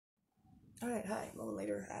Alright, hi, a moment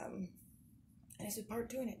later, and I said part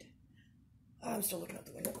 2 in it. I'm still looking out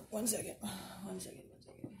the window. One second. I'm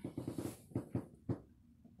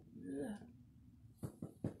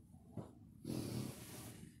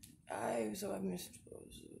just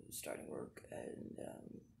starting work, and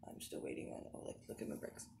I'm still waiting on, look at my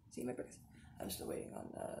bricks. See my bricks? I'm still waiting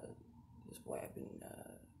on this boy I've been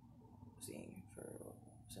seeing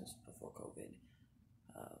since before COVID.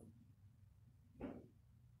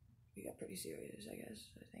 We got pretty serious, I guess.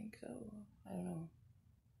 I think so. I don't know,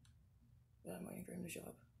 but I'm waiting for him to show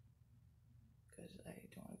up because I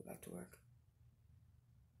don't want to go back to work,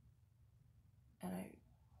 and I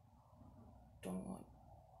don't want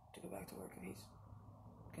to go back to work if he's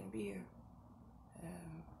gonna be here.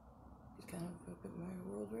 He's kind of up in my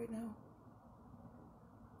world right now.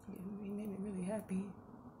 He made me really happy.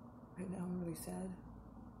 Right now I'm really sad.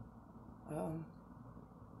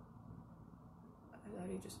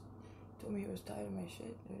 He just told me he was tired of my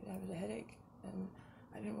shit. I was a headache, and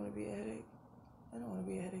I didn't want to be a headache. I don't want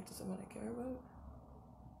to be a headache to someone I care about.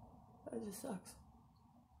 That just sucks.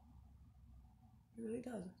 It really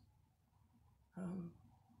does.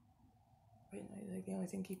 Right now, like, the only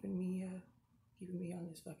thing keeping me on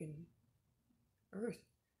this fucking earth,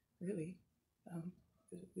 really,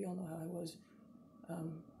 because we all know how I was.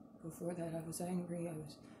 Before that, I was angry. I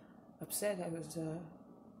was upset. I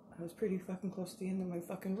was pretty fucking close to the end of my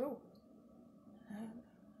fucking rope.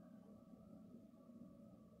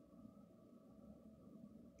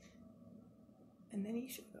 And then he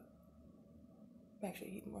showed up. Actually,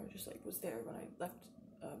 he more just like was there when I left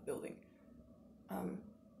building. How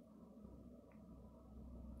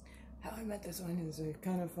I met this one is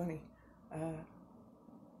kind of funny. I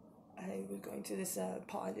was going to this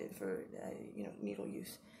pod for needle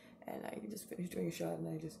use, and I just finished doing a shot, and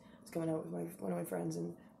I just was coming out with one of my friends,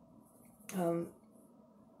 and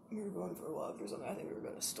we were going for a walk or something. I think we were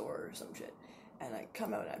going to a store or some shit, and I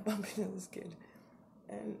come out and I bump into this kid,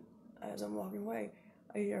 and as I'm walking away,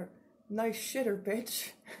 I hear, "Nice shitter,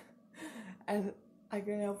 bitch," and I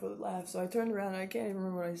couldn't help but laugh. So I turned around. I can't even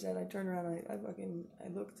remember what I said. I turned around. And I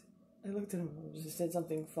looked at him and just said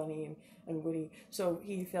something funny and witty. So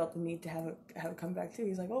he felt the need to have it come back too.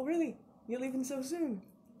 He's like, "Oh, really? You're leaving so soon?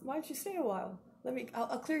 Why don't you stay a while?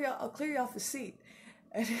 I'll clear you off the seat."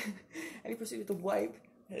 And he proceeded to wipe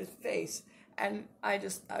his face. And I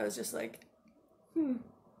was just like,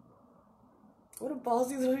 what a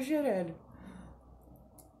ballsy little shithead.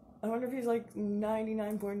 I wonder if he's like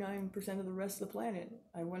 99.9% of the rest of the planet.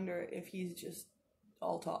 I wonder if he's just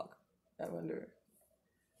all talk. I wonder.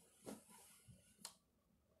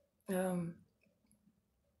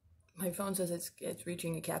 My phone says it's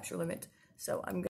reaching a capture limit, so I'm gonna